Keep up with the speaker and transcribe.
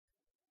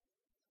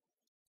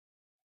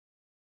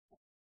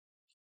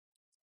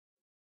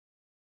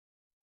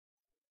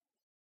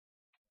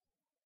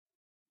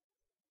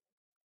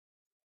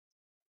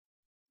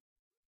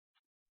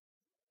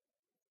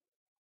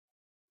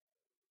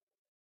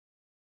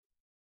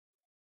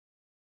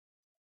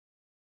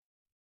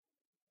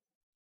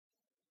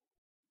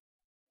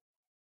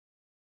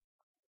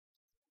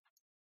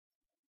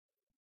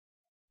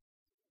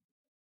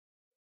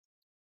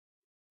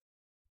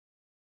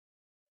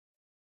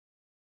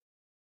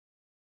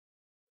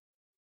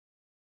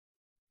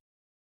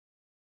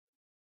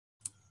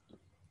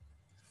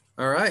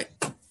All right.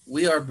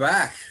 We are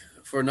back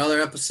for another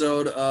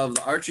episode of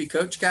the Archery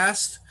Coach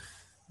Cast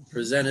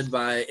presented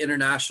by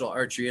International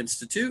Archery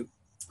Institute.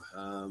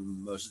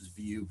 Most of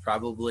you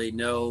probably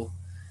know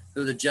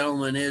who the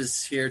gentleman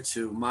is here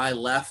to my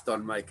left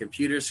on my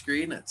computer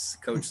screen. It's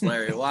Coach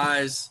Larry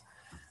Wise,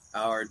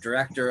 our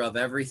director of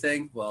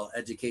everything, well,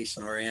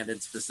 education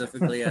oriented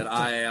specifically at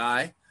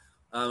IAI,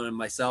 and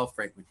myself,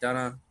 Frank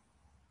McDonough.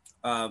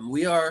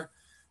 We are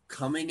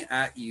coming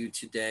at you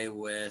today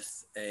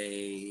with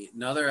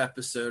another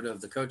episode of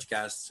the Coach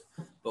Cast,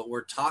 but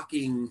we're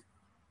talking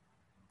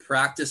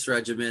practice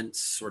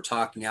regiments. We're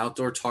talking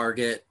outdoor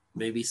target,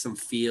 maybe some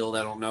field.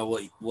 I don't know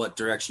what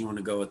direction you want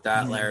to go with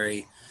that,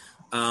 Larry.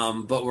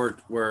 But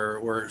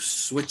we're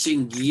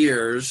switching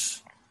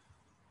gears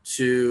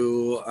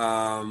to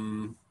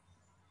the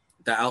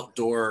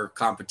outdoor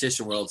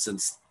competition world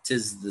since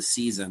 'tis the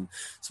season.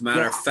 As a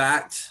matter of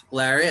fact,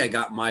 Larry, I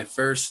got my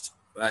first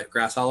at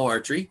Grass Hollow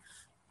Archery.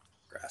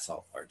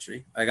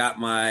 I got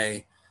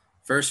my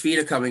first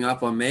FITA coming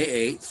up on May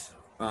 8th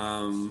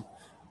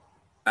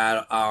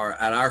at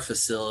our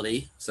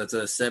facility. So that's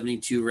a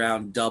 72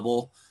 round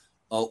double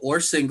or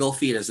single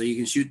FITA. So you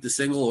can shoot the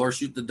single or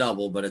shoot the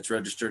double, but it's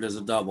registered as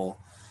a double.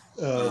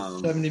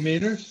 70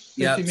 meters?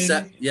 50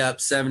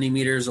 meters? 70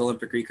 meters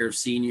Olympic recurve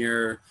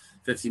senior,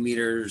 50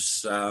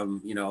 meters,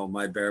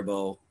 my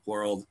barebow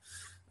world.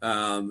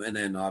 And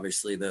then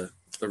obviously the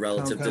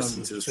relative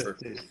distances for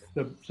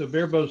so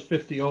barebow's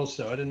 50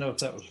 also. I didn't know if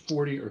that was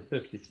 40 or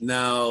 50.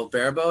 No,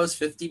 barebow is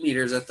 50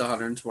 meters at the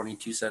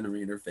 122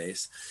 centimeter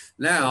face.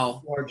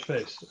 Now, large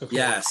face. Okay.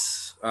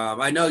 Yes,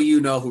 I know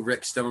you know who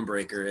Rick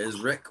Stonebreaker is.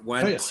 Rick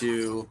went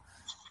to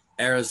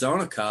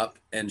Arizona Cup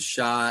and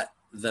shot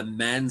the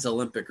men's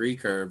Olympic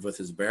recurve with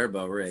his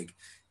barebow rig.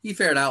 He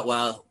fared out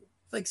well,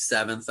 like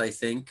 7th, I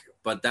think,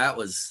 but that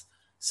was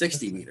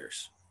 60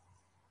 meters.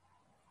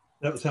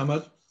 That was how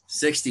much?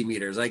 60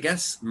 meters. I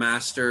guess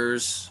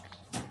Masters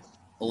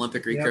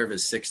Olympic recurve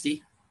is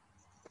 60.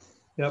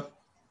 Yep.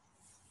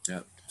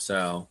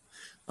 So,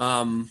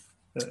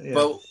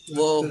 but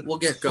we'll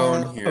get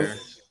going here.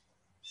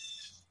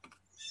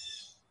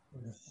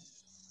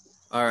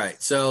 All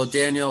right. So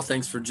Daniel,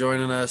 thanks for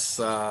joining us.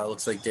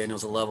 Looks like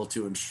Daniel's a level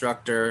 2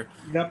 instructor.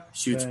 Yep.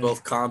 Shoots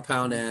both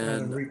compound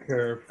and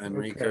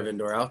recurve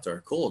indoor outdoor.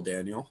 Cool,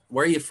 Daniel.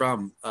 Where are you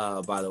from,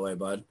 by the way,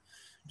 bud?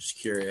 Just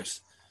curious.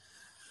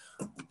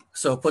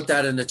 So put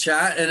that in the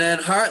chat. And then,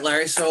 all right,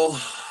 Larry, so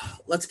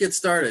let's get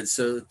started.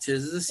 So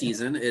 'tis the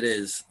season. It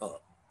is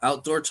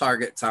outdoor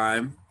target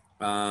time.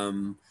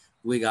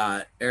 We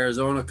got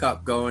Arizona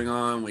Cup going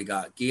on. We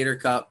got Gator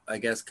Cup, I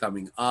guess,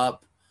 coming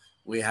up.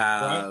 We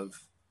have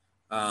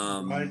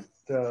some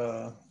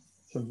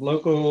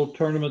local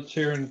tournaments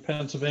here in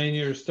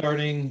Pennsylvania are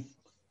starting,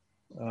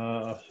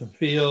 some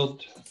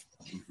field.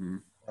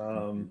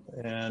 And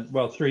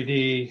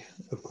 3D,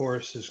 of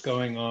course, is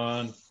going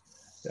on.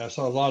 I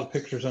saw a lot of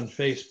pictures on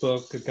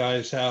Facebook, the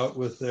guys out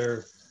with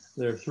their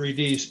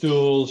 3D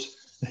stools.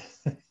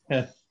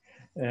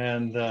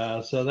 and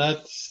so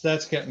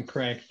that's getting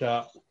cranked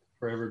up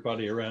for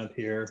everybody around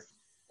here.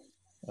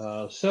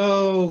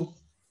 So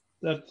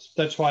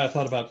that's why I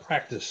thought about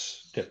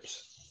practice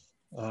tips.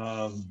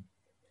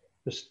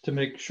 Just to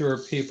make sure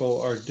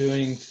people are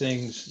doing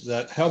things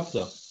that help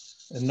them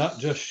and not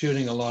just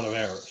shooting a lot of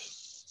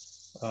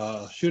arrows.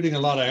 Shooting a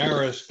lot of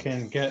arrows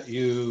can get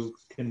you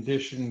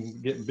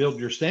build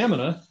your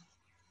stamina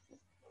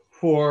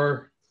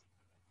for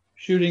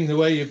shooting the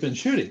way you've been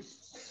shooting.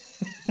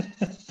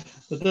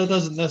 But that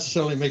doesn't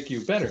necessarily make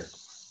you better.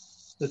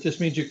 That just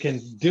means you can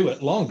do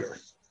it longer.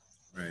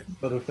 Right.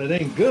 But if it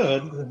ain't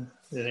good,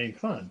 it ain't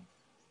fun.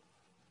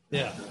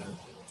 Yeah.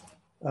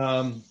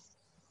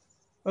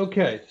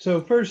 Okay,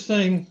 so first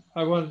thing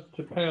I wanted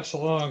to pass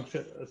along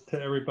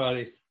to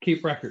everybody,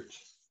 keep records.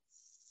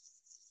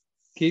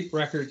 Keep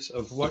records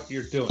of what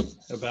you're doing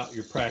about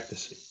your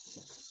practicing.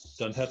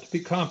 Doesn't have to be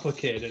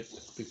complicated,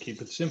 but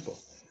keep it simple.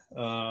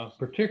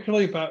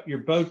 Particularly about your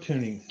bow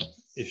tuning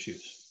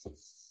issues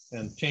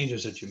and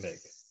changes that you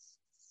make.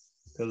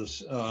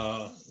 Because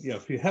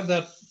if you have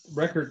that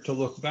record to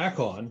look back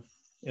on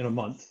in a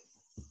month,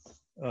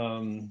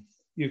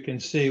 you can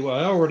see, well,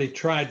 I already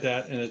tried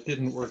that and it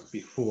didn't work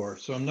before,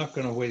 so I'm not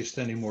going to waste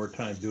any more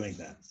time doing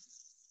that.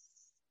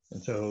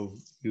 And so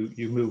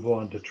you move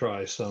on to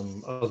try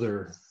some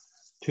other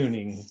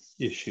tuning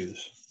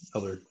issues,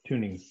 other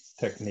tuning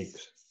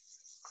techniques.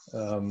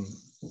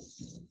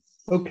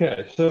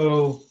 Okay,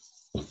 so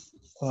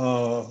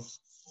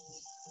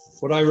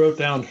what I wrote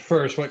down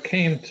first, what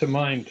came to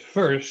mind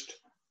first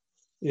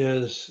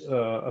is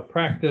a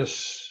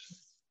practice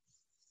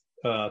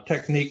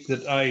technique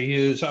that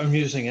I'm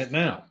using it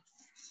now.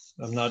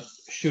 I'm not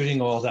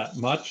shooting all that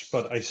much,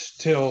 but I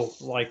still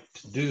like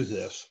to do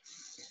this.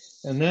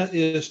 And that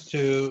is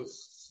to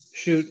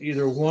shoot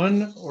either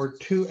 1 or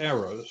 2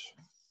 arrows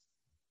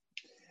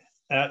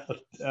at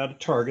a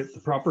target, the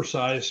proper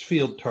size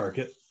field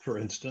target, for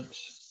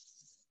instance,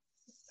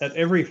 at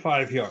every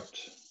 5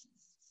 yards.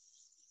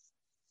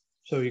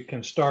 So you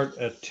can start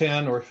at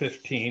 10 or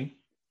 15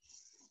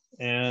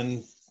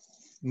 and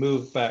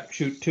move back,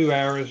 shoot 2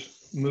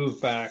 arrows,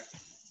 move back,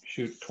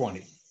 shoot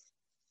 20.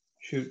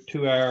 Shoot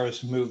 2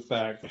 arrows, move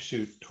back,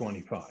 shoot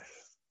 25.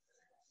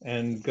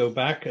 And go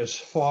back as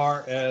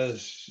far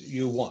as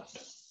you want.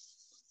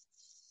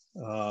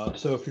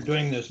 So if you're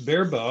doing this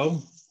bare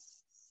bow,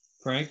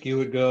 Frank, you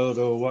would go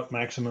to what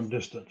maximum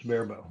distance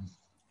bare bow?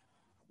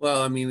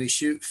 Well, I mean, we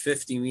shoot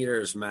 50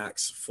 meters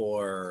max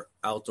for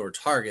outdoor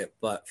target,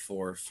 but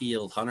for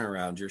field hunter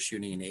round, you're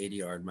shooting an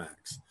 80-yard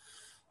max.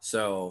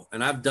 So,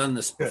 and I've done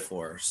this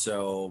before.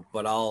 So,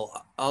 but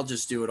I'll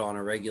just do it on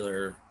a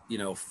regular,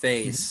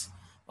 face,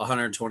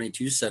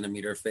 122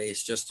 centimeter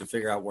face, just to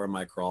figure out where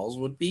my crawls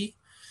would be.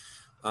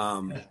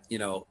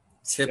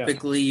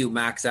 Typically you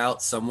max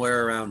out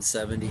somewhere around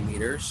 70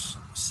 meters,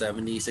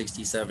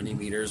 70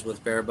 meters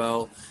with bare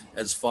bow,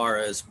 as far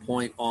as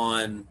point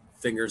on,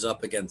 fingers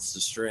up against the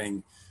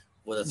string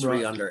with a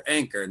 3 under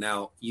anchor.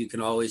 Now you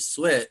can always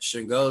switch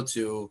and go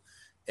to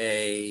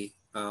a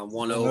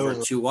 1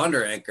 over 2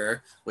 under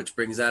anchor, which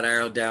brings that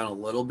arrow down a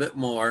little bit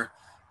more,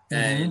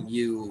 and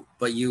you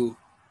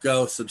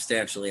go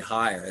substantially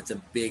higher. It's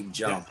a big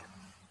jump.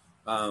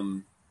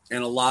 And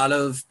a lot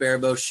of bare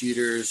bow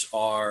shooters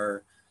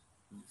are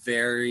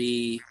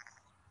very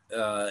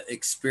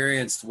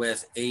experienced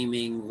with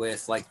aiming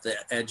with like the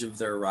edge of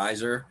their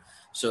riser.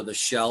 So the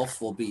shelf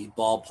will be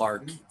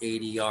ballpark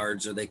 80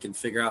 yards, or they can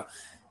figure out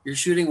you're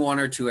shooting 1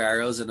 or 2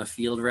 arrows in a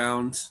field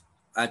round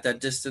at that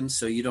distance.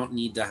 So you don't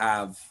need to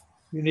have.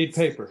 You need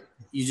paper.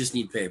 You just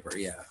need paper.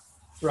 Yeah.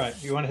 Right.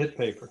 You want to hit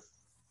paper.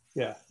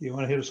 Yeah. You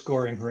want to hit a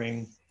scoring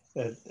ring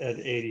at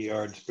 80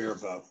 yards bare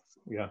bow.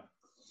 Yeah.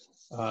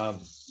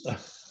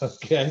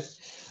 Okay.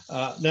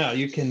 Now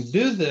you can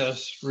do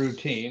this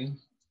routine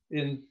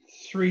in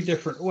 3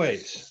 different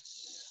ways.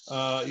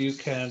 You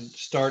can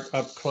start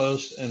up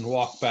close and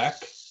walk back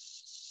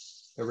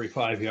every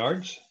 5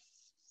 yards,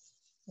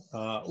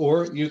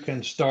 or you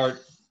can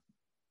start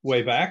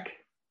way back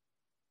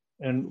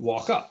and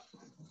walk up.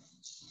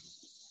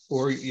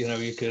 Or,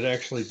 you could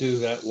actually do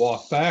that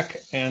walk back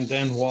and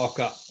then walk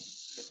up.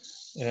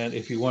 And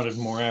if you wanted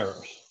more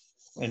arrows,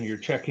 and you're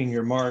checking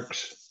your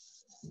marks,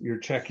 you're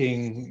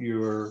checking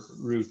your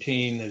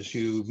routine as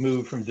you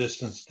move from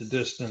distance to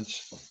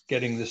distance,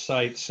 getting the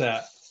sight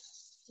set,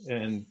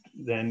 and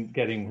then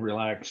getting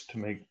relaxed to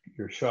make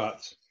your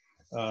shots.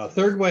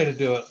 Third way to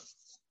do it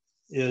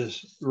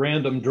is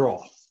random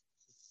draw.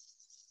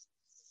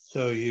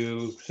 So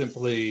you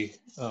simply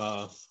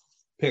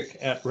pick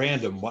at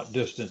random what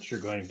distance you're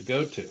going to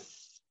go to,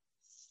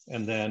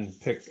 and then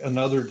pick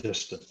another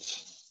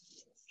distance.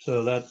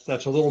 So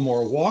that's a little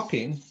more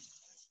walking,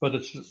 but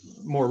it's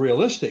more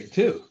realistic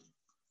too,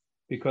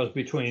 because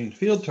between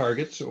field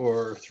targets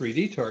or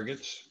 3D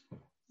targets,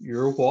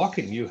 you're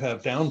walking, you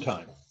have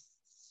downtime.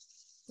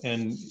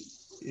 And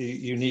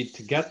you need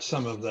to get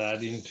some of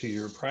that into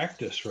your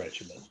practice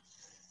regimen.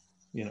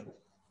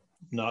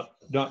 Not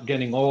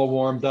getting all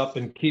warmed up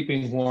and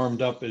keeping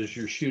warmed up as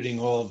you're shooting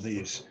all of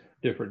these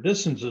different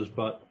distances,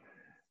 but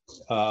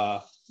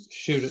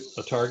shoot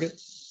a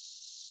target,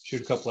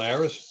 shoot a couple of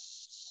arrows,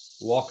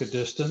 walk a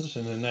distance,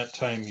 and in that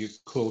time you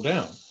cool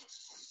down.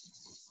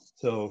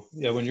 So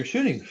yeah, when you're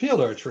shooting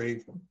field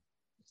archery,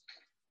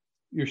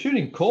 you're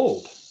shooting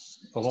cold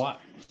a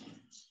lot.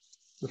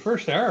 The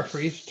first arrow for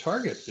each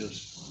target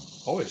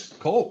is always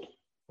cold.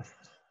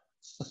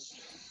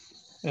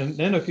 And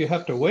then if you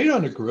have to wait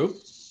on a group,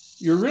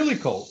 you're really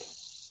cold.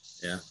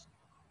 Yeah.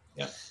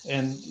 Yeah.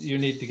 And you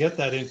need to get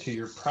that into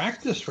your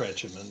practice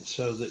regimen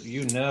so that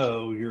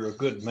you're a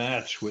good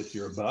match with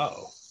your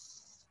bow.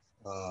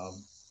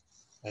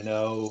 I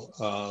know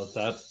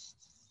that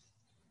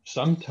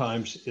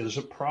sometimes is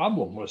a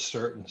problem with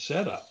certain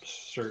setups,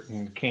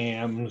 certain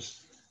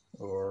cams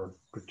or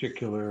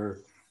particular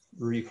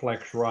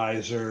reflex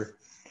riser.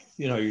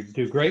 You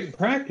do great in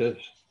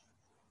practice,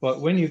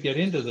 but when you get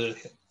into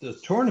the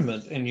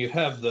tournament and you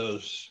have all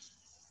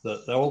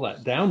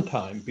that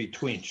downtime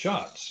between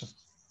shots,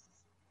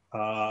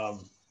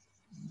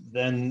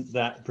 then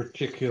that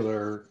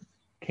particular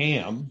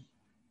cam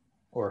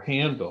or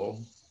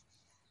handle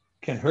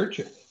can hurt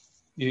you.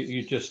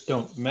 You just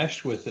don't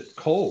mesh with it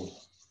cold.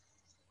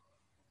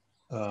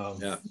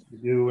 You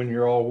do when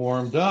you're all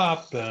warmed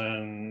up,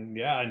 and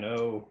yeah, I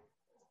know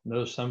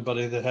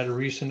somebody that had a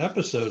recent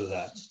episode of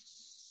that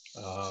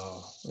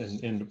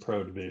in the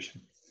pro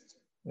division,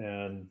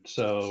 and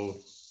so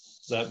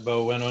that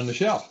bow went on the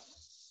shelf.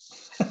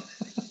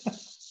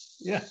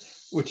 Yeah,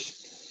 well,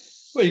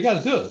 you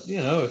got to do it.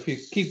 If you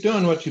keep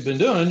doing what you've been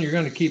doing, you're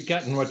going to keep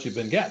getting what you've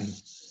been getting.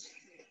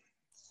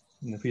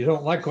 And if you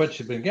don't like what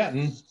you've been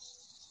getting,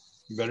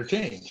 you better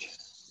change.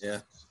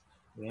 Yeah,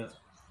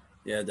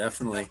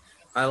 definitely.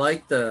 I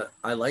like the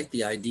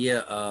idea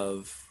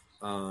of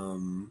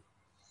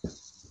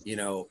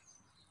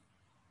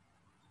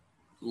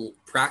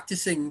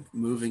practicing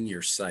moving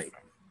your sight.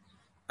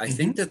 I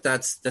think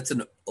that's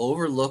an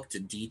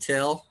overlooked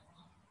detail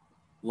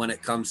when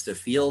it comes to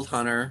field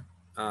hunter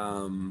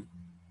and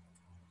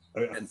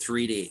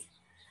 3D.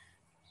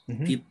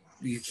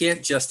 You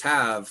can't just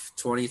have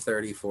 20,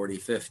 30, 40,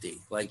 50.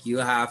 Like, you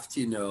have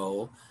to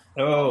know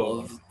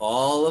Oh,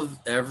 all of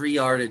every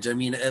yardage. I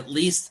mean, at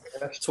least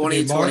it has to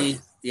be 2020,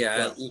 marked.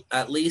 yeah, Right.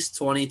 at least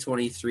 20,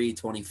 23,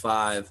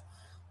 25,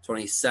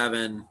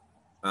 27,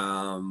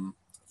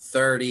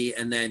 30.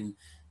 And then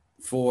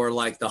for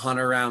like the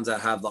hunter rounds that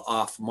have the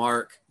off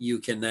mark, you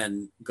can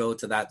then go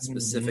to that Hmm.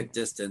 specific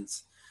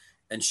distance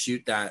and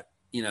shoot that,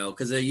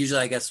 because they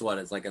usually, I guess what,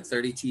 it's like a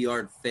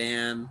 32-yard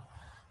fan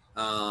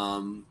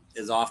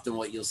is often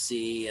what you'll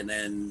see. And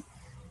then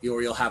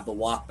you'll have the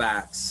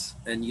walkbacks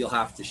and you'll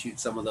have to shoot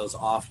some of those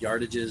off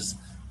yardages,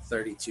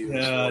 32,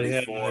 Yeah,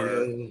 yeah,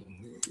 44. yeah.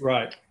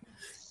 Right.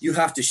 You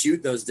have to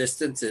shoot those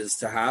distances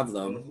to have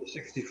them.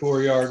 The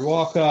 64-yard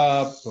walk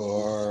up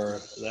or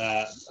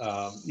that.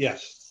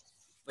 Yes.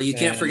 But you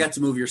can't And forget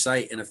to move your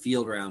sight in a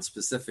field round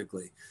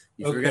specifically.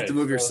 You forget to okay,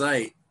 move your so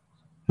sight.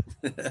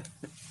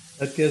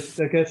 that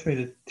gets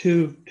me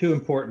to two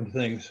important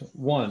things.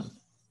 One,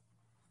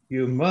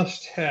 you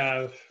must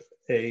have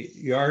a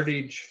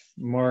yardage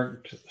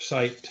marked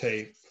sight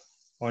tape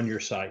on your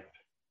sight.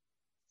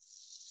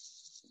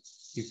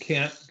 You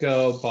can't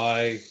go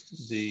by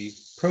the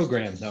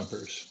program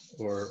numbers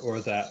or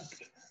that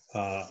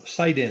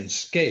sight in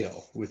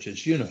scale, which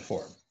is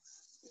uniform,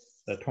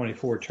 that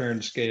 24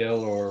 turn scale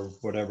or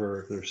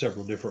whatever. There's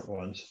several different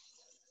ones.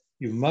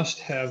 You must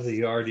have the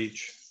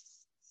yardage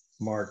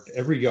marked,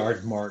 every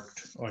yard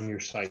marked on your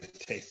sight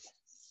tape.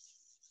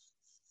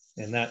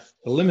 And that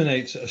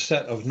eliminates a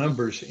set of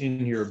numbers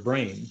in your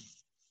brain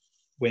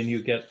when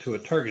you get to a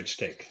target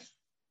stake,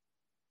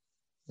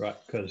 right?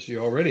 Because you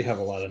already have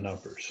a lot of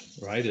numbers,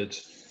 right?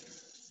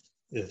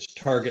 It's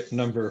target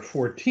number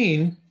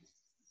 14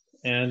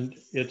 and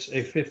it's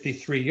a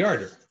 53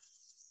 yarder,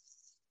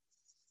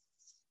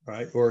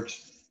 right? Or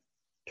it's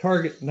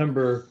target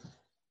number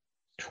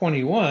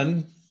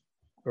 21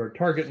 or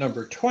target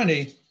number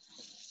 20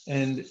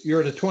 and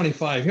you're at a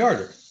 25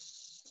 yarder.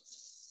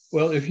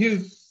 Well, if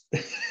you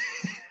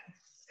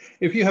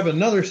if you have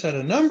another set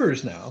of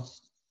numbers now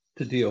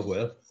to deal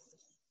with,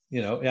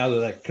 out of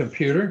that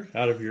computer,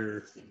 out of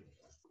your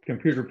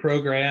computer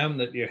program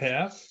that you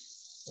have,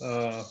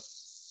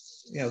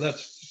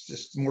 that's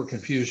just more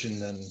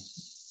confusion and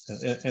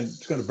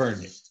it's going to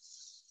burn you.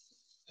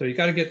 So you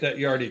got to get that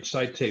yardage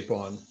sight tape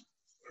on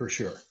for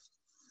sure.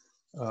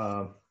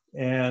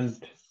 And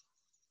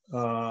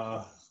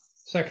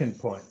second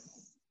point,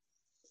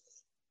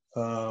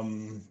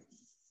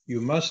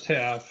 you must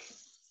have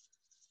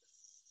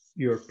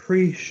your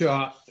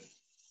pre-shot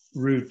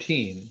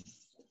routine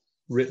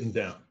written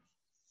down.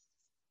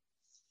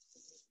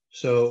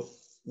 So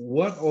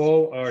what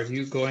all are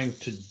you going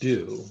to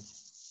do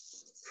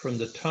from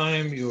the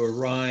time you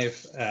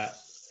arrive at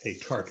a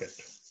target?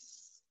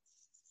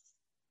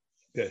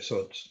 Okay,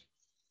 so it's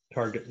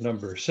target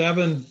number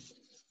 7.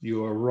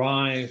 You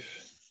arrive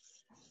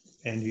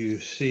and you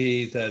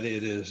see that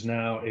it is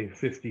now a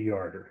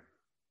 50-yarder.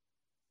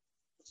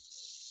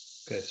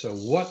 Okay, so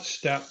what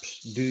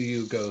steps do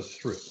you go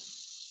through?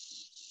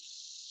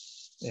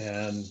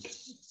 And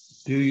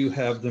do you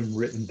have them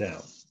written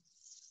down?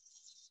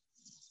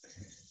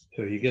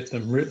 So you get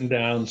them written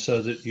down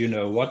so that you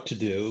know what to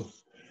do,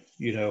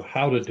 you know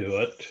how to do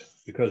it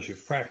because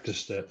you've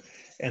practiced it,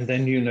 and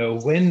then you know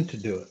when to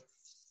do it.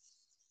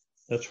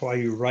 That's why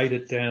you write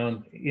it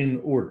down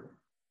in order,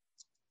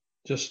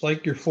 just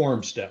like your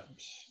form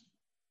steps.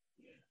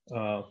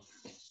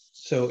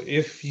 So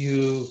if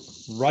you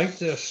write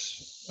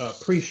this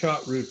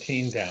pre-shot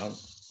routine down,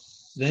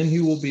 then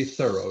you will be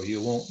thorough.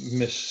 You won't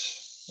miss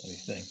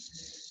anything.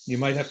 You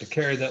might have to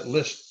carry that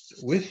list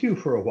with you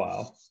for a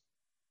while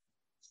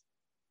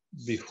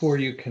before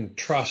you can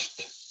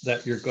trust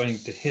that you're going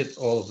to hit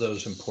all of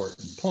those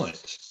important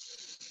points.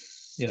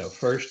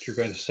 First, you're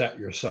going to set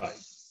your sight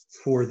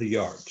for the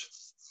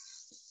yards.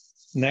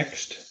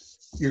 Next,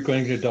 you're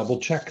going to double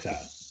check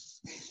that.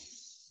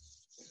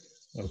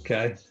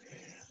 Okay.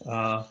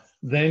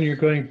 Then you're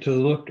going to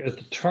look at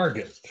the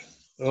target.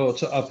 Oh,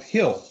 it's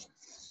uphill.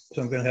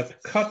 So I'm going to have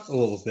to cut a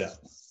little bit.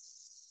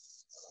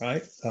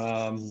 Right.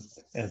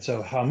 And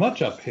so how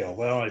much uphill?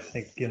 Well, I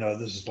think,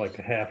 this is like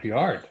a half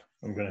yard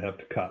I'm going to have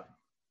to cut.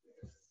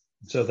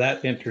 So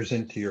that enters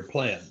into your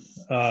plan.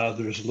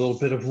 There's a little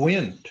bit of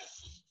wind.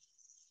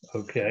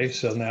 Okay,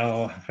 so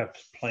now I have to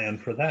plan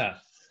for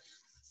that.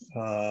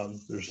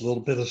 There's a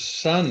little bit of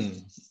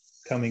sun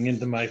coming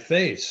into my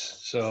face.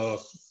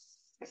 So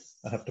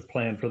I have to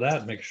plan for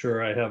that, make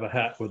sure I have a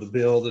hat with a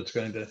bill that's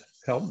going to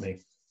help me.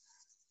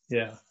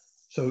 Yeah.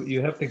 So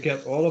you have to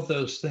get all of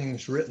those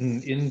things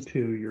written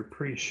into your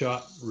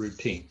pre-shot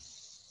routine.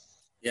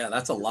 Yeah,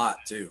 that's a lot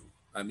too.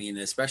 I mean,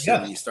 especially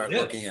when you Yes, start it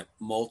is. looking at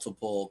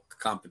multiple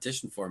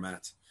competition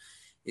formats.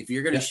 If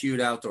you're going to Yeah, shoot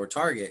outdoor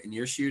target and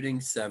you're shooting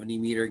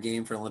 70-meter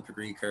game for Olympic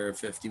recurve,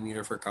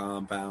 50-meter for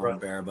compound, right.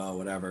 barebow,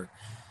 whatever,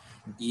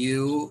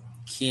 you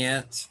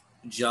can't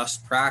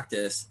just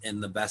practice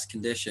in the best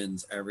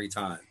conditions every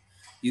time.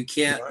 You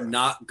can't Right.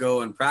 not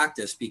go and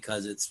practice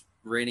because it's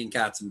raining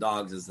cats and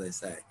dogs, as they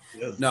say.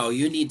 Yeah. No,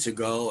 you need to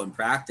go and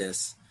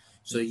practice.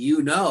 So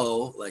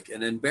like,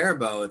 and in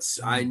barebow,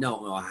 I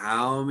don't know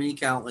how many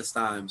countless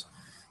times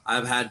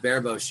I've had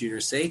barebow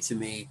shooters say to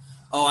me,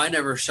 oh, I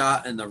never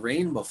shot in the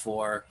rain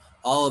before.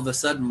 All of a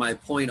sudden, my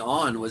point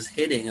on was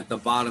hitting at the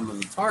bottom of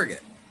the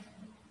target.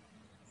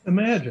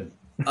 Imagine.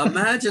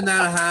 Imagine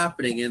that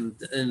happening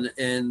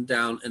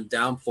in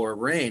downpour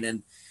rain.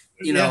 And,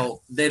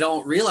 they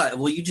don't realize,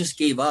 well, you just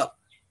gave up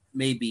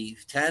maybe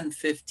 10,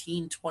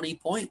 15, 20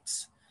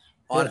 points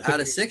out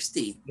of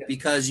 60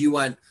 because you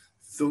went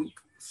thunk,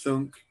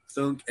 thunk,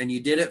 thunk, and you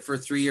did it for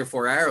 3 or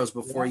 4 arrows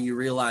before you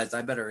realized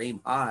I better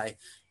aim high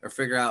or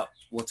figure out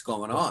what's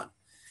going on.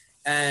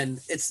 And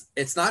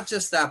it's not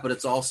just that, but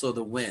it's also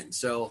the wind.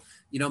 So,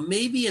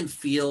 maybe in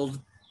field,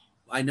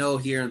 I know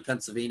here in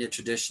Pennsylvania,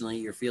 traditionally,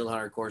 your field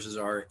hunter courses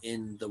are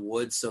in the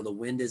woods, so the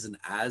wind isn't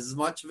as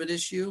much of an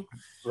issue.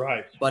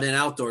 Right. But in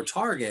outdoor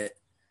target,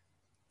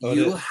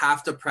 you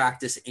have to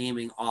practice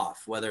aiming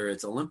off, whether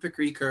it's Olympic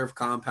recurve,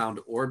 compound,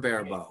 or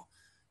bare bow.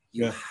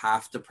 You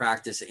have to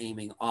practice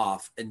aiming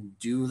off and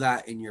do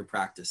that in your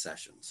practice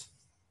sessions.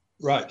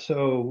 Right.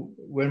 So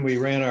when we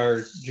ran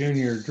our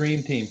junior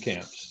dream team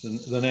camps,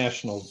 the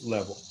national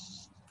level,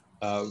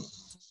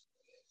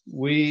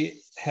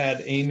 we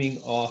had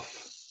aiming off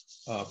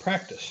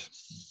practice.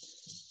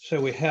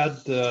 So we had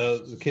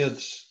the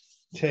kids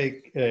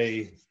take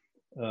a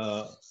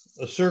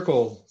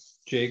circle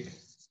jig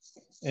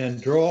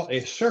and draw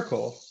a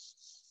circle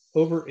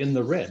over in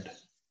the red.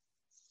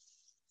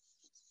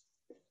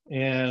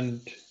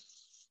 And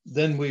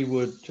then they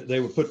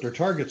would put their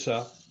targets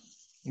up.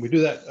 We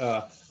do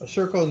that, a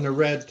circle in the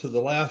red to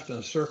the left and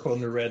a circle in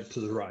the red to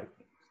the right.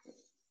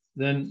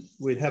 Then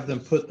we'd have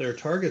them put their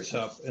targets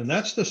up, and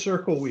that's the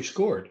circle we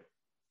scored.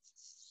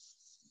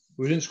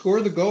 We didn't score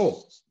the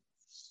goal.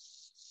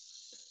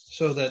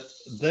 So that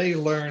they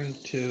learn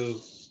to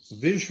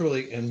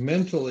visually and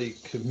mentally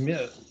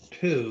commit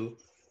to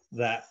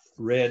that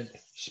red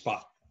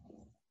spot.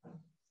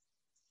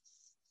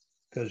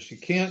 Because you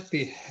can't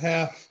be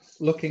half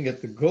looking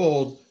at the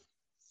gold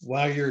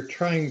while you're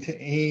trying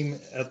to aim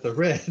at the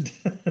red,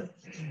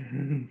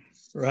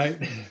 right?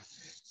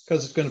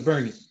 Because it's going to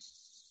burn you.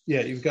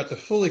 Yeah, you've got to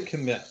fully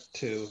commit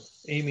to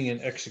aiming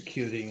and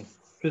executing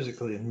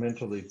physically and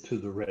mentally to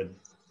the red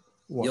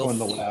on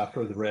the left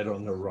or the red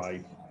on the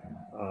right.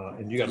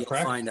 And you got to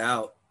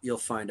practice. You'll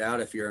find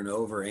out if you're an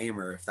over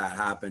aimer, if that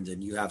happens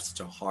and you have such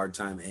a hard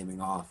time aiming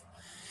off.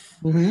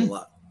 Mm-hmm.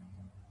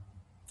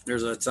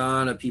 There's a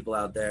ton of people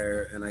out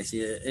there, and I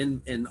see it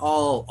in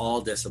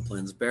all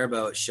disciplines. Bare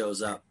bow, it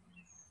shows up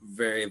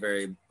very,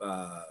 very,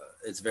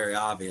 it's very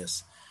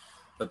obvious.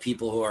 But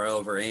people who are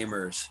over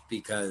aimers,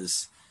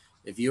 because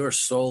if you are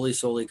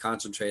solely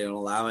concentrated on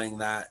allowing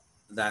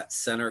that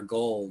center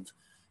gold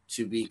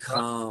to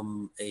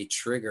become a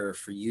trigger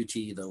for you to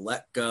either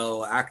let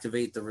go,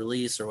 activate the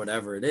release, or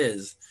whatever it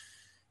is,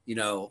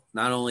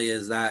 not only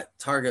is that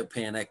target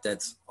panic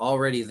that's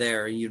already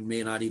there, you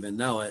may not even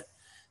know it,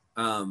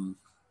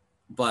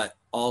 but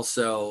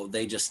also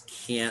they just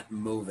can't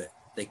move it.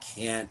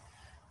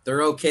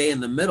 They're okay in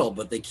the middle,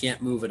 but they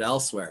can't move it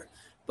elsewhere.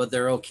 But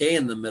they're okay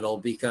in the middle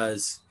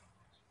because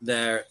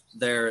they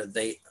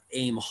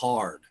aim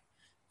hard.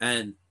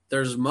 And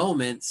there's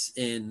moments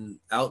in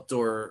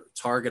outdoor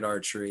target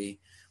archery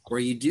where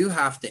you do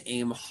have to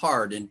aim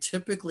hard. And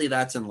typically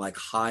that's in like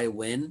high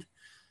wind.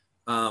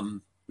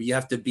 You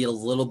have to be a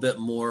little bit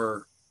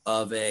more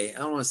of I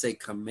don't want to say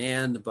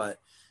command, but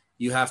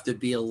you have to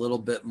be a little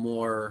bit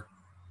more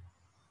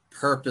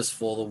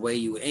purposeful the way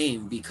you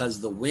aim because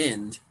the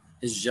wind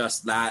is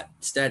just that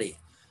steady.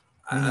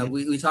 Mm-hmm.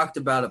 We talked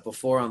about it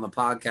before on the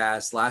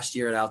podcast last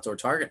year at Outdoor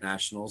Target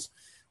Nationals.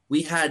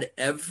 We had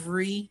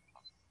every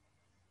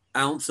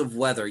ounce of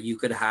weather you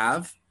could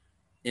have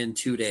in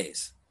 2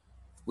 days.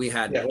 We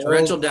had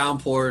torrential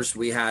downpours.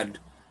 We had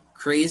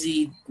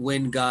crazy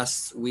wind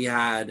gusts. We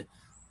had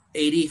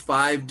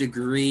 85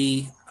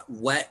 degree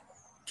wet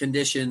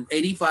condition,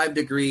 85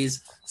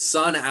 degrees,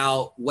 sun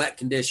out, wet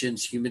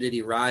conditions,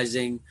 humidity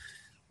rising.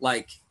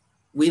 Like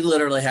we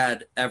literally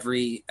had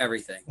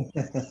everything.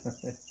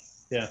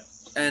 Yeah.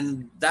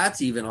 And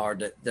that's even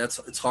hard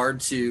it's hard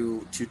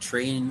to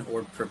train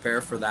or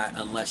prepare for that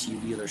unless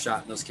you've either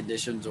shot in those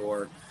conditions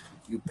or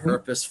you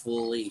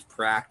purposefully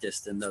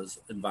practiced in those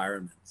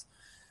environments.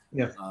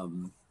 Yeah.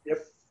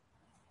 Yep.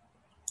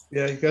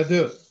 Yeah, you got to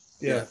do it.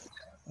 Yeah.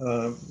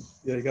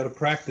 You got to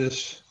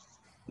practice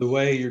the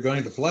way you're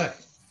going to play.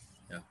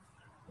 Yeah.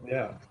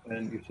 Yeah.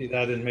 And you see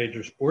that in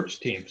major sports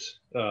teams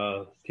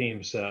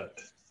that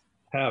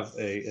have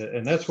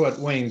and that's what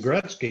Wayne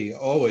Gretzky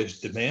always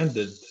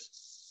demanded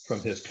from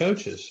his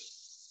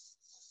coaches,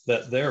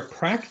 that their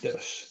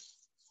practice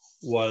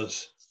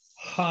was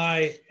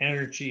high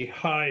energy,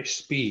 high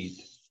speed,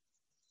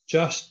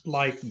 just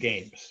like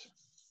games.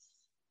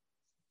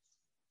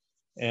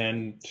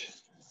 And,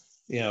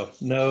 no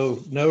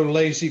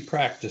lazy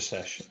practice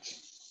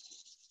sessions,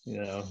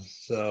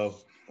 so,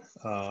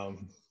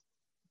 and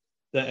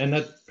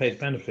that paid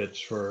benefits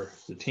for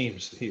the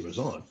teams that he was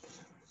on,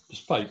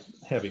 despite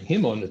having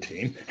him on the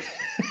team,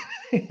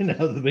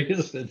 the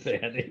biggest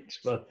advantage.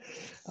 But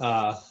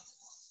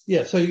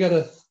so you got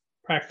to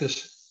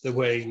practice the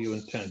way you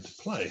intend to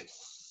play.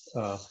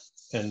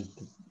 And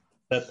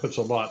that puts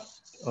a lot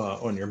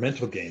on your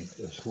mental game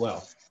as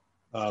well.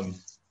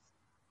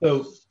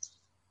 So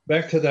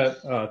back to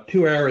that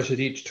 2 arrows at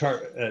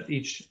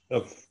each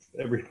of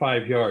every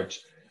 5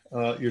 yards.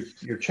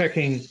 You're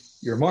checking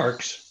your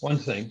marks, one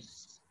thing.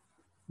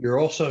 You're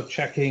also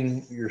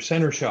checking your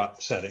center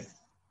shot setting,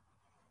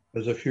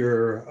 because if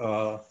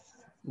you're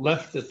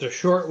left at the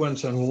short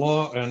ones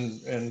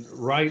and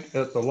right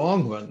at the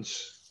long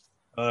ones,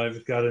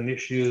 I've got an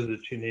issue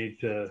that you need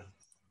to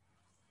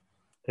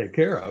take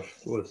care of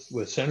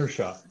with center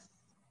shot.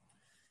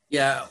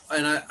 Yeah,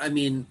 and I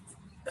mean,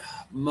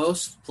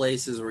 most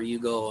places where you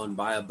go and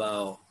buy a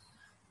bow,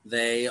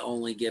 they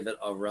only give it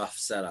a rough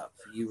setup.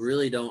 You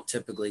really don't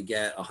typically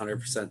get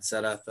 100%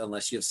 setup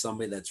unless you have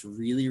somebody that's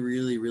really,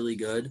 really, really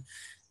good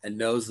and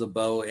knows the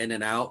bow in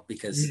and out,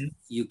 because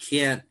you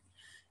can't,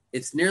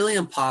 it's nearly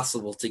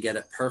impossible to get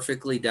it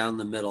perfectly down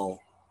the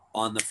middle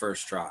on the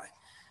first try.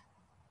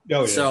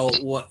 Oh, yeah. So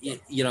what,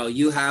 you know,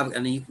 you have,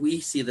 and we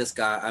see this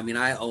guy, I mean,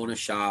 I own a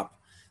shop.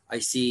 I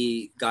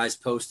see guys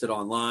posted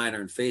online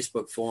or in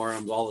Facebook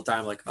forums all the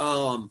time, like,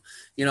 oh,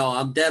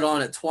 I'm dead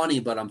on at 20,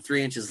 but I'm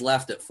 3 inches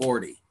left at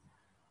 40.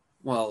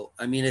 Well,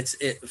 I mean,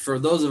 for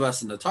those of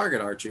us in the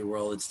target archery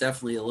world, it's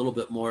definitely a little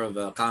bit more of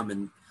a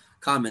common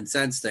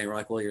sense thing. We're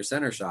like, well, your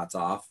center shot's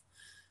off.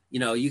 You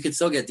know, you could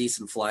still get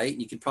decent flight.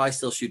 You could probably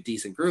still shoot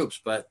decent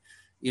groups, but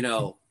you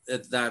know,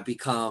 that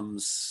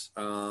becomes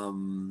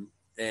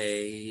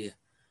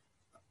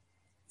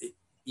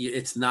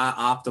it's not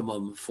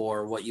optimum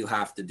for what you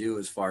have to do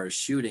as far as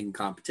shooting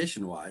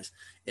competition wise.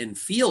 In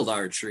field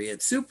archery,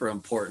 it's super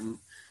important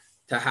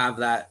to have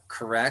that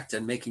correct,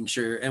 and making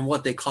sure, and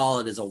what they call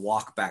it is a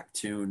walk back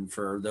tune,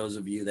 for those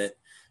of you that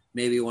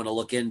maybe want to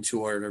look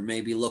into it, or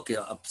maybe look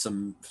up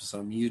some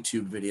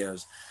YouTube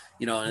videos,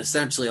 you know. And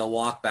essentially a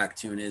walk back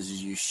tune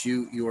is you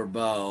shoot your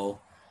bow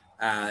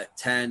at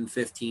 10,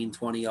 15,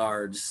 20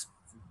 yards,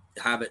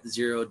 have it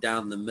zeroed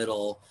down the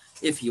middle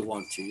if you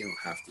want to. You don't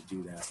have to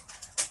do that.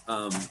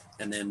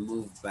 And then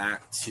move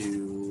back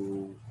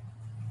to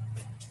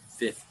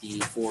 50,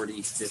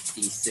 40,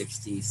 50,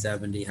 60,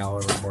 70,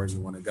 however far you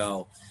want to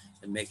go,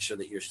 and make sure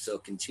that you're still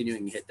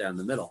continuing to hit down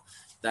the middle.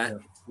 That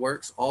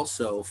works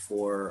also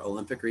for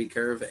Olympic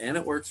recurve, and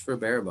it works for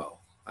bare bow.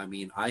 I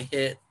mean, I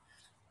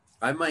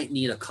might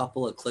need a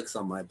couple of clicks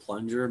on my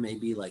plunger,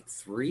 maybe like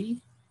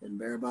 3 in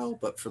bare bow,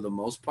 but for the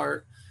most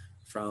part,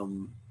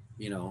 from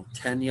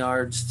 10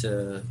 yards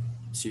to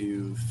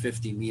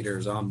 50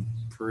 meters, I'm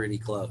pretty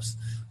close.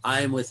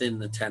 I'm within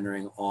the 10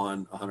 ring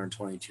on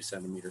 122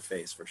 centimeter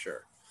face for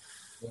sure.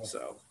 Yeah.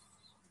 So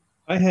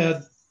I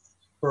had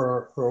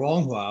for a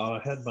long while, I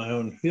had my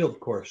own field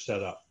course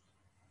set up.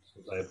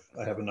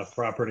 I have enough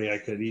property, I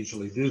could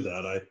easily do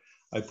that.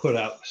 I put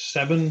out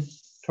 7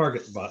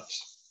 target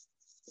butts,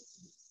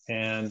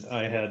 and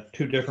I had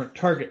 2 different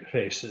target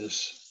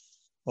faces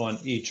on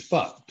each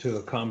butt to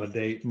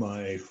accommodate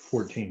my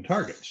 14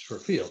 targets for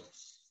field.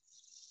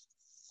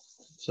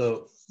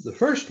 So the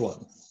first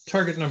one,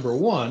 target number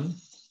 1,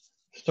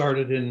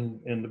 started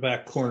in the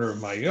back corner of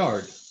my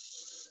yard,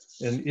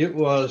 and it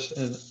was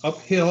an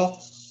uphill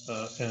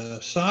and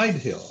a side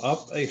hill,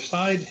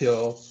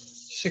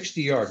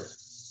 60-yarder.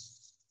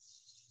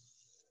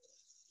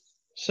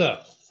 So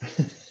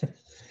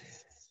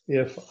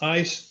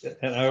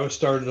I was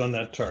started on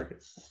that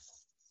target.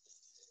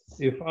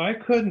 If I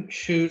couldn't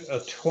shoot a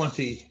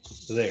 20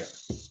 there,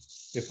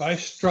 if I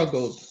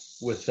struggled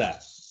with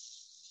that,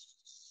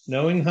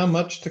 knowing how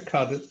much to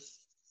cut it,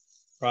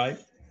 right?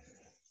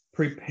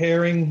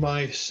 Preparing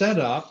my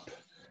setup,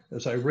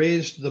 as I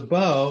raised the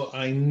bow,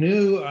 I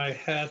knew I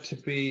had to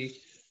be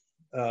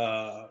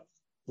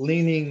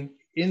leaning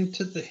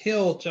into the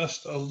hill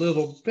just a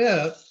little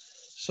bit,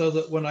 so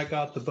that when I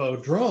got the bow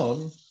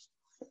drawn,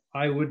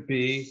 I would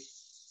be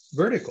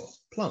vertical,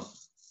 plumb.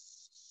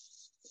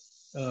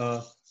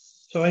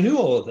 So I knew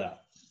all of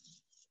that.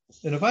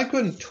 And if I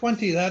couldn't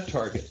 20 that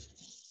target,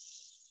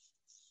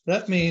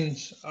 that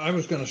means I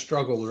was going to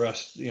struggle the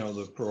rest,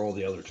 for all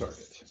the other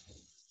targets.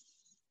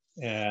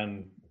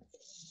 And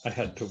I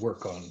had to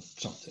work on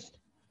something.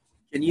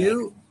 Can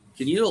you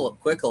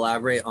quick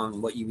elaborate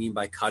on what you mean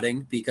by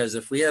cutting? Because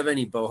if we have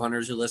any bow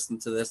hunters who listen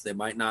to this, they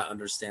might not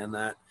understand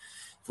that.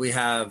 If we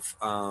have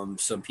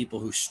some people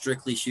who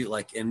strictly shoot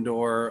like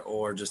indoor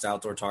or just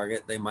outdoor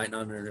target, they might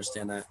not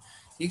understand that.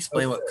 Can you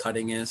explain what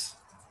cutting is?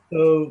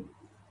 So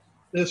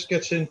this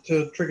gets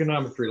into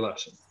trigonometry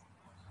lesson.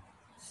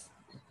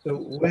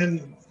 So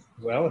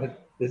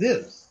it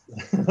is.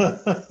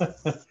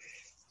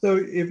 So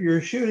if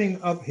you're shooting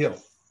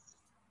uphill,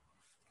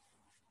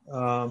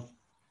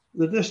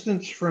 the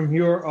distance from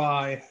your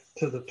eye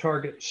to the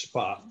target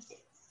spot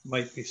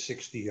might be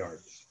 60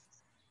 yards.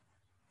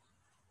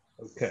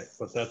 Okay,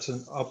 but that's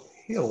an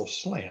uphill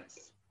slant.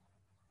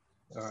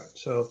 All right,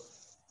 so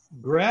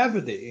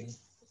gravity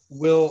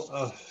will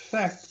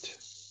affect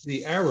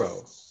the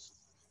arrow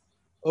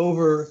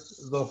over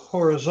the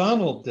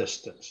horizontal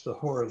distance. The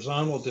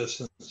horizontal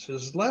distance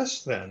is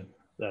less than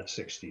that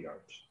 60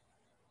 yards.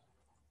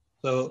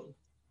 So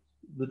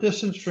the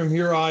distance from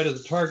your eye to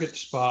the target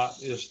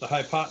spot is the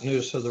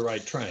hypotenuse of the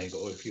right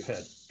triangle if you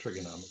had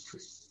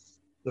trigonometry.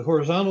 The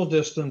horizontal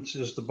distance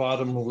is the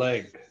bottom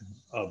leg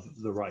of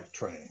the right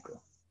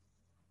triangle.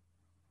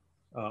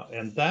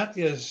 And that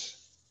is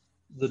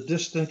the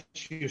distance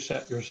you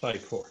set your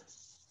sight for.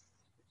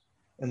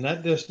 And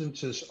that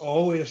distance is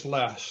always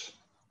less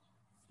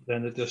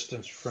than the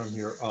distance from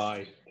your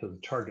eye to the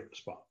target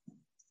spot.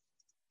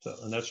 So,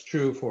 and that's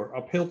true for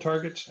uphill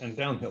targets and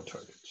downhill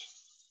targets.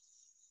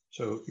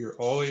 So you're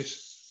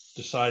always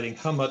deciding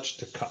how much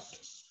to cut.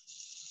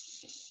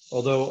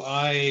 Although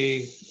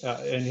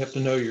and you have to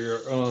know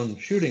your own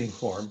shooting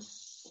form,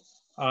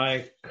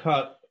 I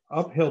cut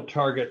uphill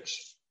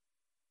targets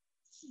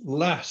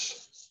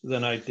less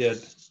than I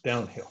did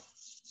downhill.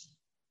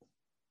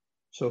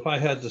 So if I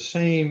had the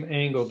same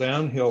angle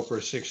downhill for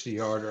a 60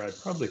 yarder, I'd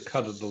probably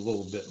cut it a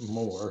little bit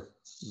more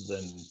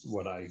than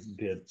what I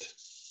did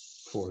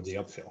for the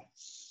uphill.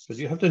 But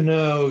you have to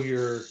know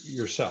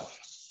yourself.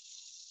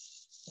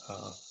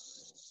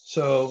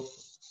 So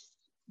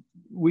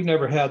we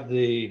never had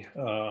the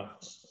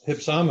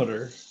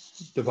hypsometer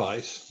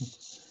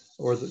device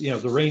or the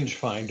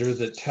rangefinder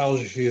that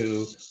tells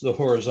you the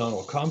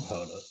horizontal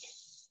component.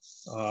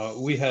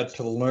 We had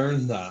to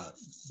learn that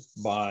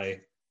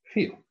by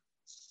feel.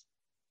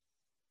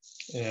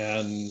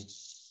 And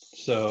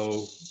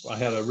so I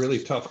had a really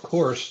tough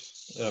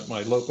course at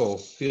my local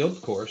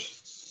field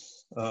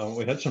course.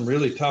 We had some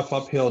really tough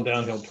uphill and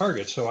downhill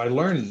targets. So I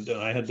learned,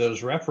 and I had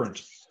those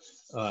reference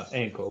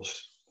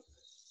ankles.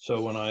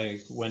 So when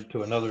I went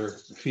to another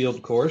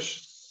field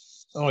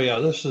course, oh yeah,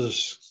 this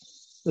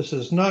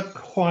is not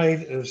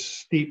quite as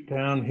steep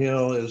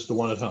downhill as the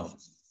one at home.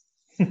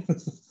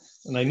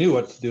 And I knew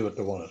what to do at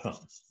the one at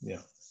home,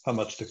 how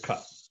much to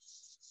cut.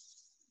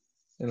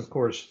 And of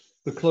course,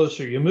 the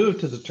closer you move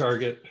to the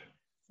target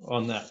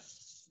on that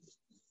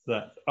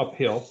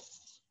uphill,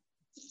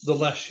 the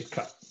less you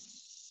cut.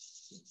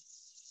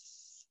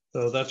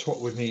 So that's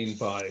what we mean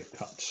by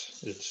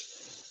cuts. It's,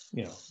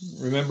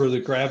 remember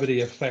that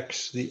gravity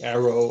affects the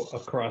arrow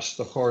across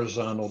the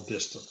horizontal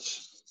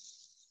distance.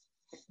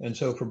 And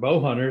so for bow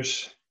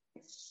hunters,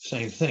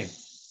 same thing.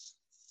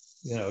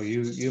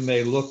 You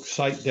may look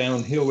sight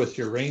downhill with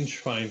your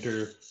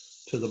rangefinder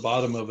to the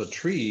bottom of a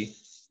tree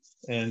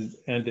and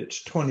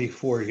it's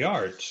 24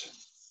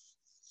 yards,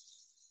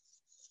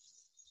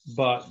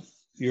 but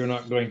you're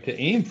not going to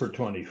aim for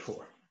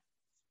 24.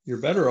 You're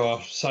better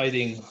off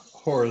sighting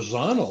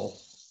horizontal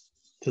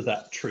to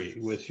that tree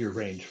with your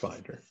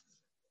rangefinder.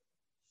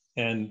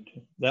 And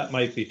that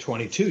might be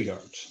 22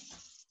 yards.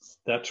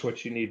 That's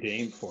what you need to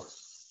aim for.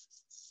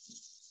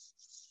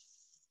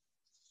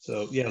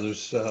 So yeah,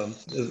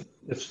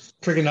 it's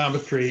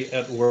trigonometry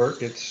at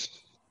work. It's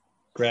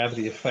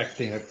gravity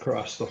affecting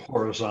across the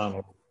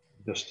horizontal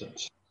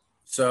distance.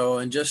 So,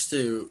 and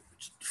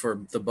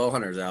for the bow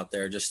hunters out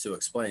there, just to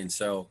explain.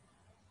 So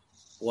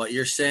what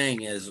you're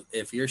saying is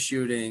if you're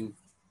shooting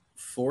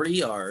 40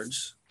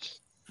 yards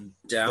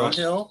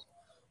downhill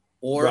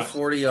or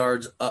 40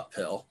 yards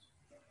uphill,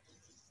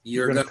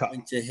 you're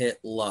going to hit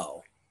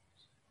low.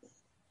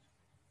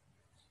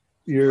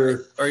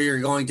 You're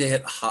going to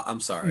hit high.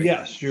 I'm sorry.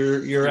 Yes,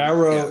 your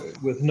arrow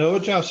with no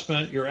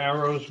adjustment, your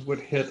arrows would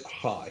hit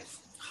high.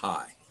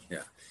 High,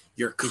 yeah.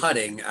 You're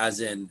cutting,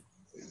 as in,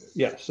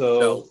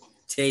 so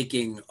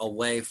taking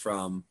away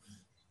from,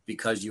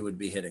 because you would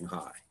be hitting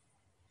high.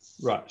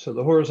 Right. So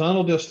the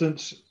horizontal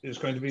distance is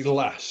going to be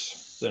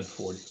less than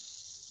 40.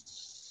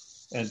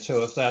 And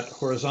so if that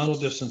horizontal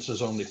distance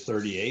is only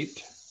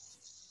 38,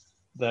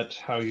 that's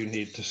how you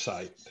need to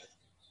sight.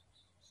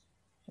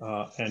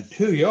 And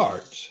 2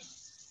 yards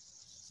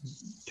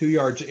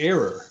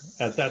error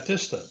at that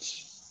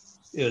distance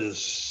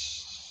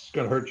is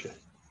going to hurt you.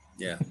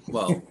 Yeah.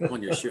 Well,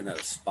 when you're shooting at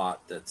a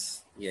spot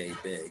that's yay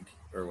big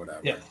or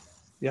whatever.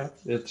 Yeah.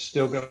 It's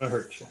still going to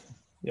hurt you.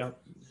 Yeah.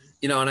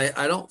 And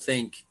I don't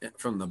think,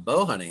 from the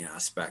bow hunting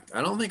aspect,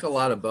 I don't think a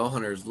lot of bow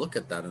hunters look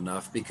at that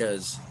enough,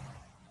 because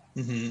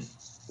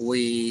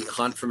we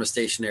hunt from a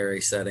stationary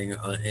setting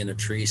in a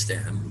tree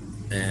stand,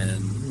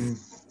 and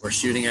we're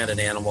shooting at an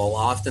animal.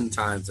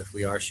 Oftentimes, if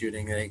we are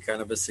shooting a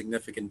kind of a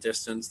significant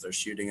distance, they're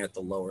shooting at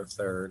the lower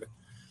third.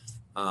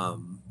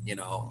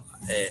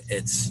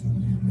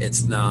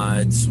 It's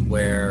not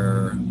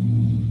where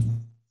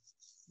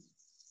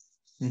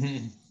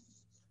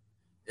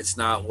it's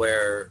not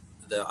where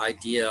the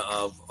idea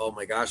of, oh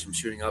my gosh, I'm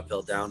shooting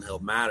uphill, downhill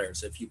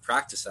matters. If you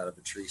practice out of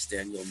a tree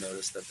stand, you'll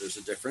notice that there's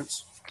a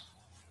difference.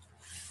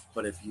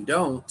 But if you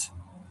don't,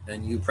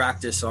 and you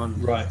practice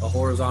on a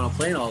horizontal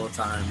plane all the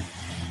time,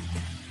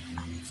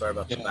 sorry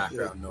about the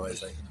background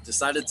noise. I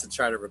decided to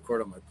try to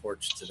record on my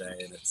porch today,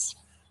 and it's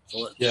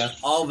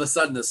all of a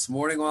sudden this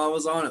morning while I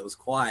was on, it was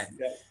quiet.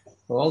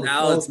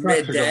 Now it's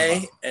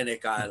midday, and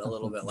it got a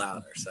little bit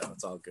louder, so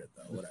it's all good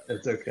though. Whatever.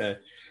 It's okay.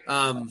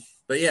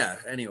 But yeah,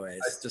 anyways,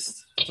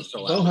 just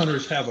bow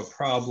hunters have a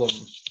problem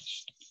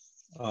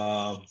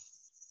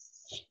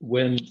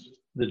when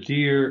the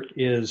deer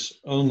is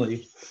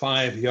only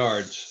 5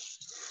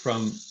 yards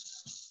from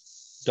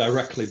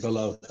directly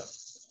below them.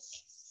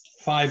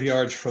 5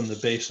 yards from the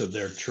base of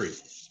their tree.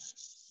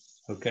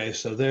 Okay,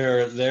 so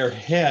their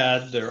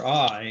head, their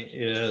eye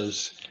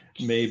is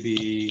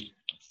maybe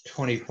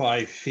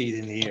 25 feet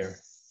in the air.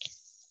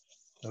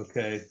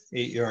 Okay,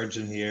 8 yards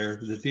in the air.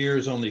 The deer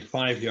is only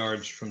 5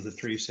 yards from the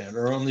tree stand,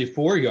 or only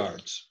 4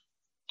 yards.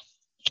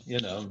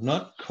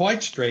 Not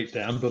quite straight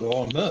down, but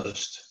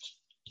almost.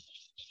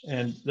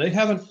 And they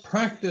haven't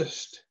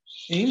practiced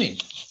aiming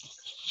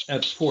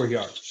at 4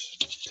 yards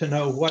to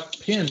know what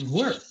pin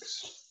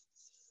works.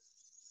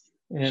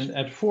 And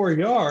at 4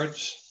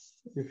 yards,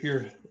 if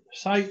your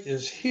sight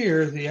is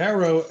here, the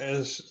arrow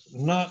has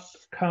not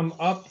come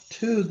up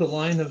to the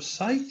line of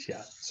sight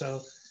yet.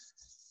 So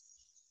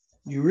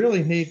you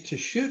really need to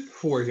shoot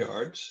 4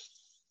 yards,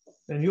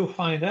 and you'll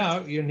find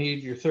out you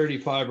need your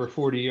 35 or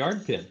 40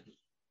 yard pin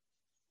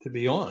to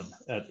be on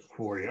at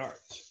 4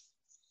 yards.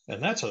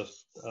 And that's a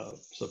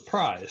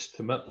surprise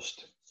to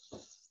most.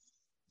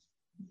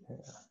 Yeah.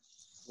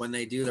 When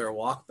they do their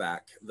walk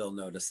back, they'll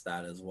notice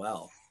that as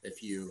well.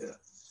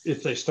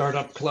 If they start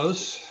up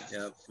close.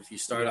 Yeah. If you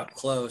start up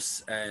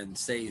close, and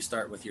say you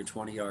start with your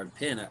 20-yard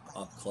pin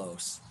up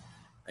close,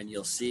 and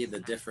you'll see the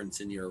difference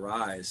in your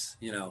rise.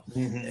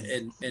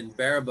 In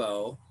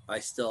barebow, I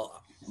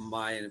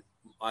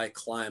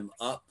climb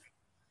up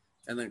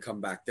and then come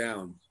back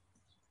down.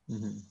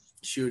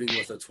 Shooting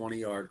with a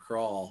 20-yard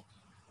crawl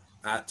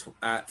at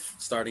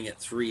starting at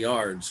 3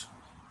 yards.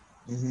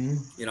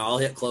 I'll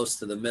hit close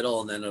to the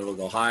middle, and then it'll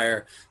go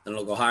higher, then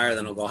it'll go higher,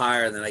 then it'll go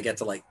higher, and then I get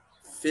to like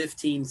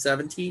 15,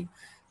 17,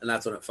 and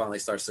that's when it finally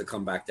starts to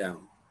come back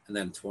down, and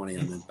then 20,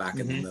 and then back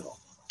in the middle.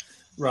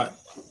 Right.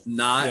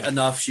 Not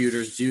enough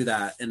shooters do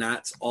that, and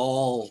that's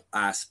all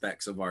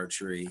aspects of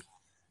archery.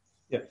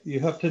 Yeah,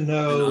 you have to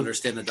know and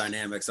understand the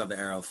dynamics of the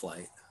arrow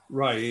flight.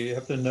 Right, you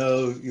have to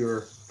know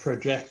your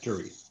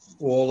trajectory,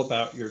 all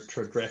about your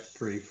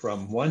trajectory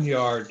from 1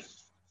 yard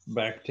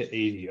back to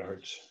 80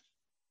 yards.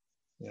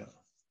 Yeah.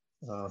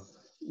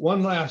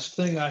 One last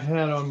thing I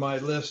had on my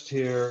list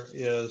here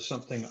is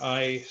something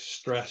I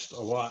stressed a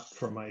lot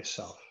for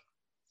myself.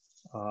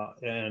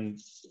 And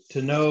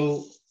to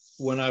know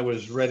when I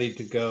was ready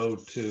to go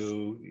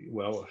to,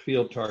 a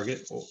field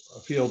target, or a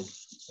field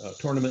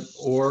tournament,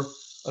 or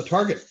a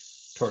target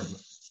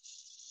tournament.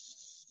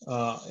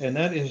 And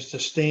that is to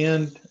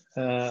stand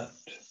at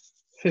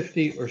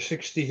 50 or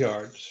 60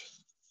 yards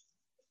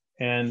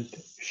and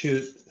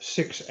shoot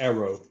 6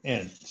 arrow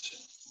ends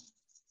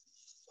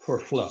for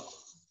flow.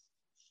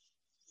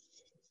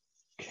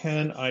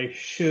 Can I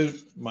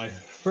shoot my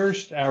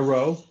first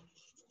arrow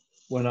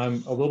when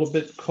I'm a little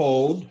bit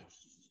cold,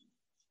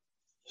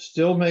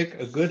 still make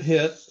a good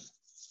hit,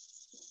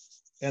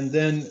 and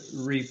then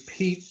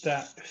repeat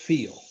that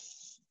feel?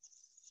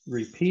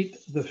 Repeat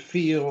the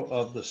feel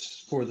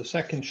for the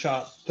second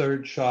shot,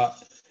 third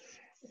shot,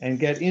 and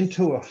get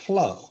into a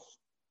flow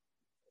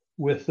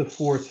with the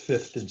fourth,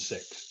 fifth, and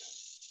sixth.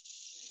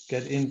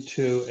 Get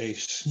into a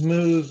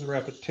smooth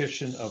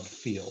repetition of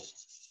feel.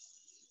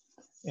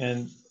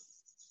 And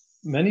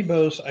many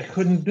bows I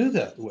couldn't do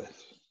that with.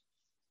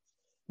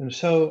 And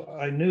so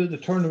I knew the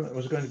tournament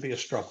was going to be a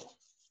struggle.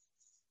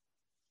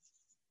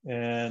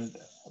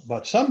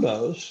 But some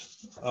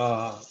bows,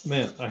 I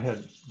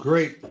had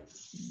great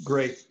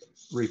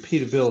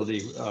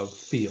repeatability of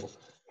feel,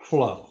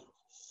 flow.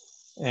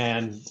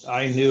 And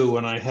I knew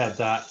when I had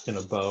that in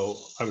a bow,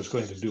 I was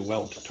going to do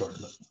well at the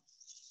tournament.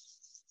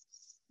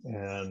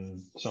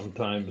 And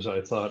sometimes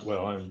I thought,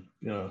 I'm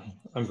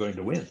going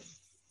to win,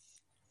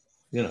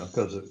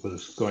 because it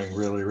was going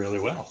really, really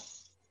well.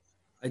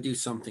 I do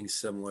something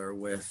similar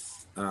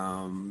with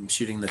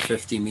shooting the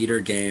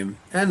 50-meter game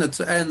and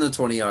the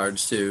 20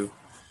 yards too,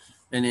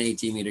 and an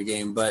 18-meter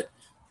game. But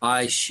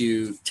I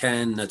shoot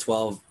 10 to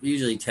 12,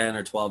 usually 10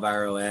 or 12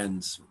 arrow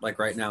ends. Like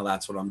right now,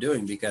 that's what I'm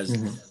doing because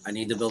I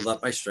need to build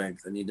up my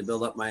strength. I need to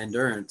build up my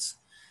endurance.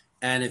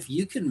 And if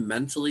you can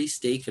mentally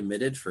stay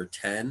committed for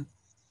 10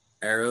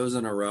 arrows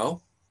in a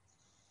row,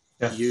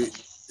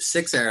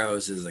 6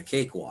 arrows is a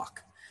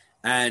cakewalk.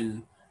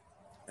 And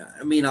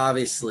I mean,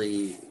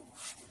 obviously,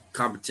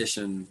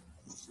 competition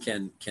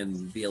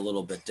can be a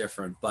little bit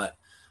different, but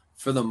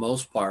for the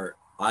most part,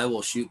 I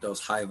will shoot those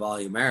high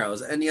volume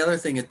arrows. And the other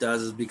thing it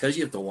does is because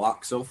you have to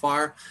walk so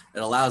far, it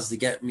allows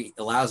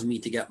me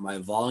to get my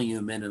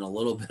volume in a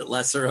little bit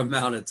lesser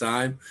amount of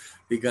time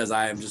because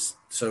I am just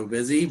so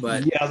busy.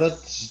 But yeah,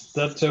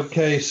 that's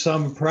okay.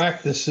 Some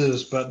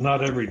practices, but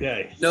not every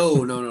day. No.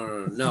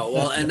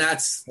 Well, and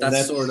that's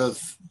sort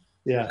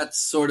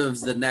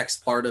of the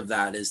next part of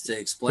that is to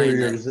explain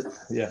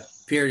that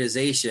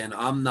periodization.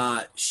 I'm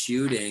not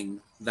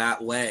shooting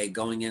that way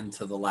going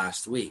into the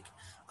last week.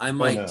 I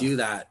might do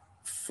that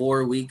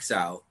 4 weeks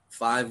out,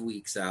 5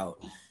 weeks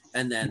out,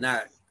 and then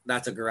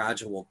that's a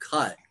gradual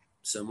cut,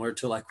 similar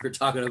to like we're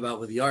talking about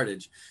with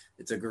yardage.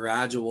 It's a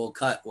gradual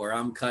cut where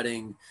I'm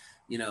cutting,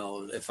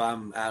 if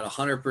I'm at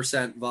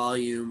 100%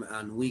 volume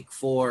on week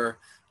 4,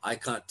 I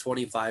cut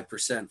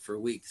 25% for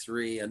week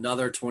 3,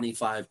 another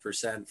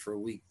 25% for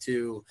week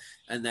 2,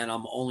 and then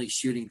I'm only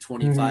shooting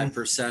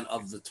 25%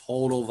 of the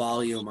total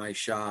volume I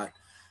shot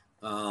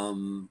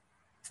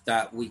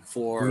that week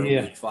 4 or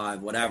Yeah. week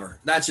 5, whatever.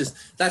 That's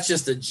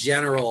just a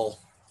general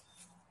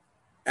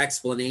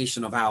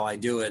explanation of how I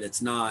do it.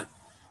 It's not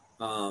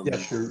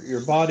Yes,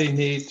 your body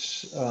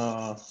needs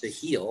to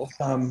heal,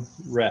 some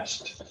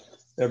rest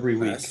every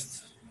week.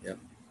 rest, yep,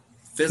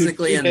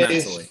 physically and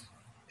mentally.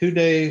 2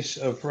 days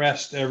of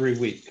rest every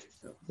week.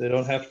 Yep. They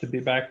don't have to be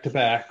back to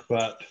back,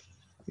 but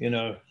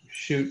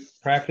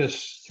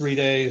practice 3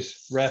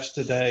 days, rest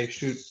a day,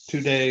 shoot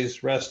 2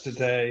 days, rest a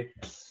day.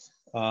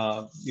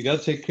 You got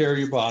to take care of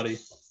your body,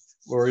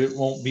 or it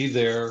won't be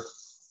there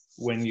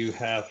when you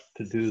have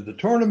to do the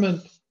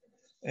tournament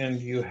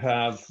and you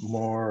have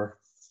more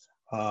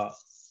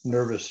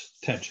nervous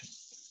tension,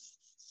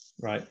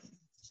 right?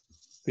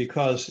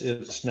 Because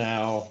it's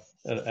now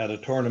at a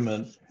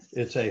tournament,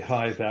 it's a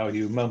high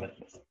value moment,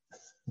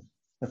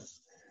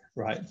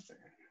 right?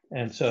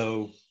 And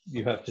so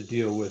you have to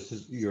deal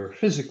with your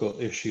physical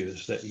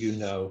issues that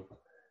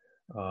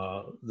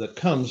that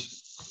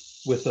comes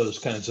with those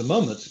kinds of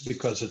moments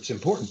because it's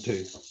important to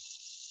you.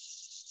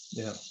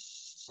 Yeah.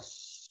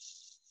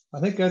 I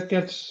think that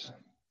gets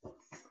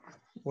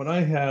what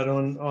I had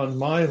on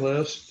my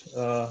list.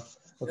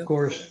 Of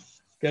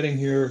course, getting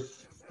your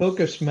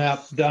focus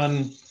map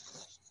done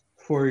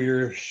for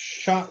your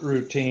shot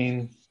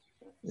routine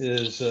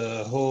is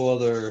a whole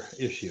other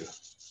issue.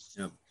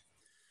 Yep.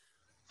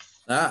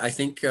 I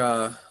think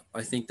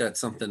that's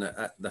something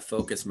that the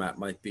focus map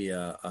might be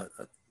a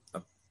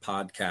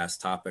podcast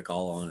topic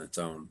all on its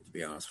own, to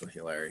be honest with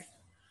you, Larry.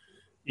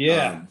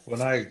 Yeah.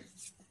 When I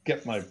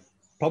get my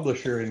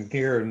publisher in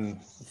gear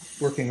and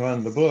working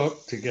on the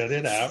book to get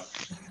it out.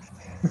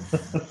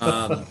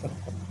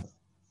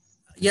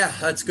 Yeah,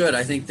 that's good.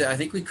 I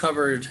think we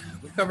covered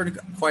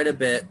quite a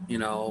bit.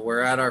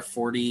 We're at our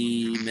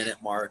 40-minute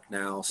mark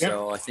now,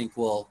 so yep. I think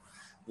we'll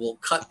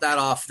cut that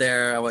off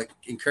there. I would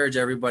encourage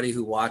everybody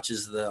who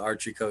watches the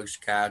Archery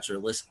Coach Cast or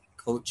listen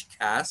Coach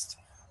Cast,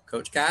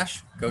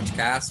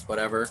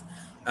 whatever.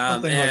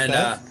 Something like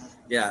that.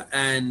 Yeah,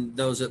 and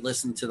those that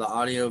listen to the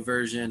audio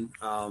version,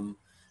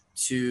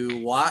 to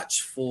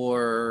watch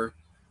for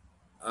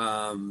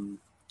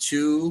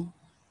 2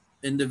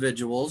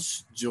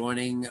 individuals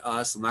joining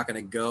us. I'm not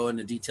going to go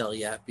into detail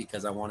yet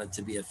because I want it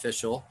to be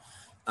official.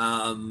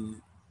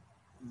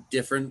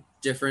 Different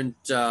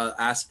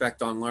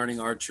aspect on learning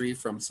archery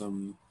from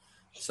some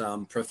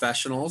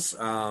professionals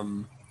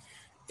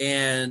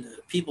and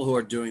people who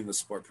are doing the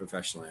sport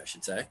professionally, I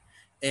should say.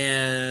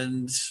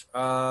 And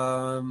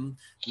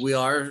we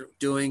are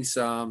doing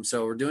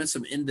we're doing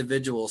some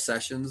individual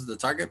sessions. The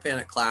Target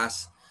Panic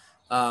class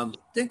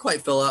didn't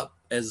quite fill up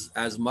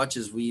as much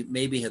as we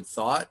maybe had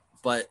thought,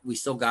 but we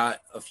still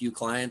got a few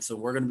clients, and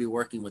we're going to be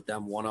working with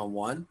them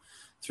one-on-one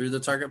through the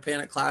Target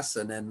Panic class,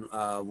 and then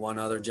one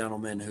other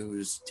gentleman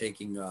who's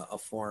taking a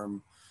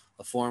form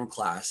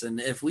class. And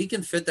if we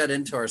can fit that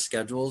into our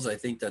schedules, I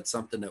think that's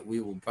something that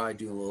we will probably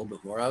do a little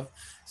bit more of.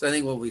 So I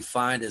think what we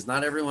find is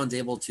not everyone's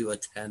able to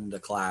attend a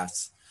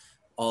class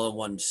all in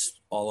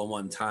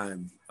one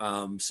time.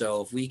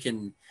 So if we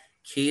can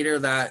cater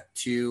that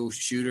to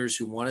shooters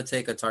who want to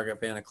take a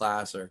Target Panic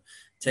class or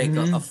take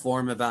a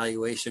form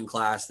evaluation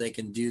class, they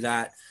can do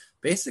that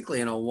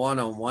basically in a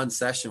one-on-one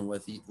session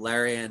with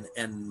Larry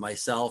and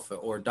myself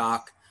or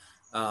Doc,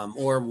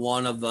 or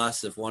one of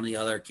us if one of the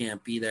other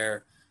can't be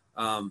there,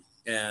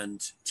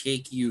 and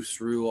take you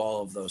through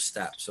all of those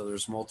steps. So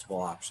there's multiple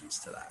options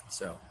to that.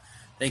 So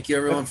thank you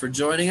everyone for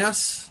joining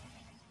us.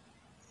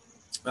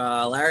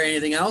 Larry,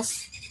 anything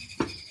else?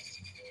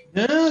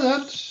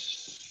 Yeah,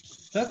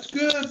 that's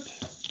good.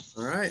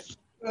 All right.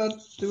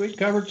 We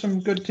covered some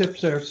good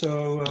tips there.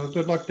 So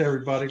good luck to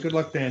everybody. Good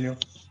luck, Daniel.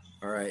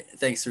 All right.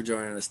 Thanks for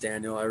joining us,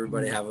 Daniel.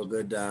 Everybody have a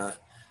good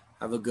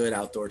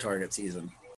outdoor target season.